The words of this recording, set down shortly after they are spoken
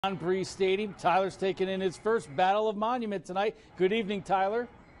On Bree Stadium, Tyler's taking in his first Battle of Monument tonight. Good evening, Tyler.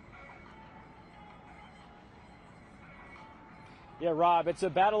 Yeah, Rob, it's a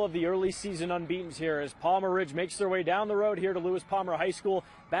battle of the early season unbeatens here as Palmer Ridge makes their way down the road here to Lewis Palmer High School,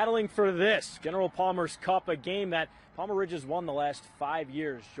 battling for this General Palmer's Cup, a game that Palmer Ridge has won the last 5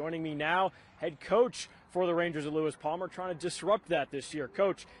 years. Joining me now, head coach for the Rangers of Lewis Palmer, trying to disrupt that this year.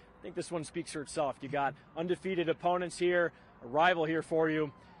 Coach, I think this one speaks for itself. You got undefeated opponents here, a rival here for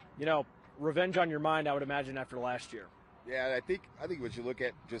you. You know, revenge on your mind, I would imagine, after last year. Yeah, I think what you look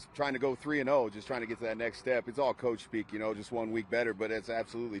at, just trying to go 3-0, just trying to get to that next step. It's all coach speak, you know, just 1 week better, but it's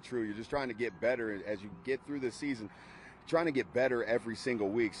absolutely true. You're just trying to get better as you get through the season, trying to get better every single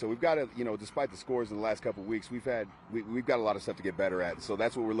week. So we've got to, you know, despite the scores in the last couple of weeks, we've got a lot of stuff to get better at. So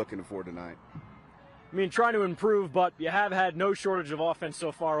that's what we're looking for tonight. I mean, trying to improve, but you have had no shortage of offense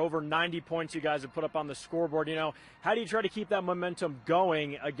so far. Over 90 points you guys have put up on the scoreboard. You know, how do you try to keep that momentum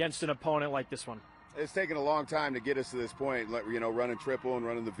going against an opponent like this one? It's taken a long time to get us to this point, you know, running triple and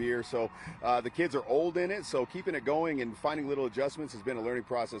running the veer. So the kids are old in it, so keeping it going and finding little adjustments has been a learning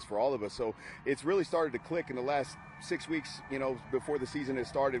process for all of us. So it's really started to click in the last 6 weeks, you know, before the season has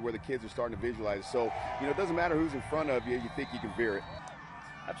started, where the kids are starting to visualize. So, you know, it doesn't matter who's in front of you, you think you can veer it.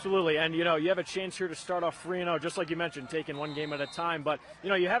 Absolutely, and you know, you have a chance here to start off 3-0, just like you mentioned, taking one game at a time. But you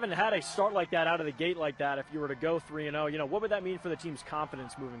know, you haven't had a start like that out of the gate like that. If you were to go 3-0, you know, what would that mean for the team's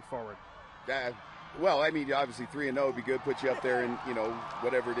confidence moving forward? Well, I mean, obviously 3-0 would be good, put you up there, and you know,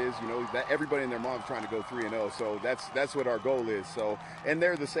 whatever it is, you know, that everybody and their mom's trying to go 3-0. So that's what our goal is. So, and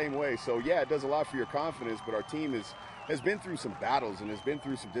they're the same way. So yeah, it does a lot for your confidence. But our team has been through some battles and has been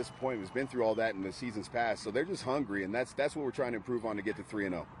through some disappointments, been through all that in the seasons past. So they're just hungry, and that's what we're trying to improve on to get to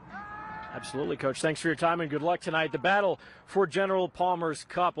 3-0. Absolutely, Coach. Thanks for your time and good luck tonight. The battle for General Palmer's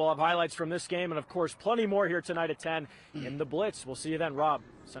Cup. We'll have highlights from this game and, of course, plenty more here tonight at 10 in the Blitz. We'll see you then. Rob,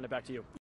 send it back to you.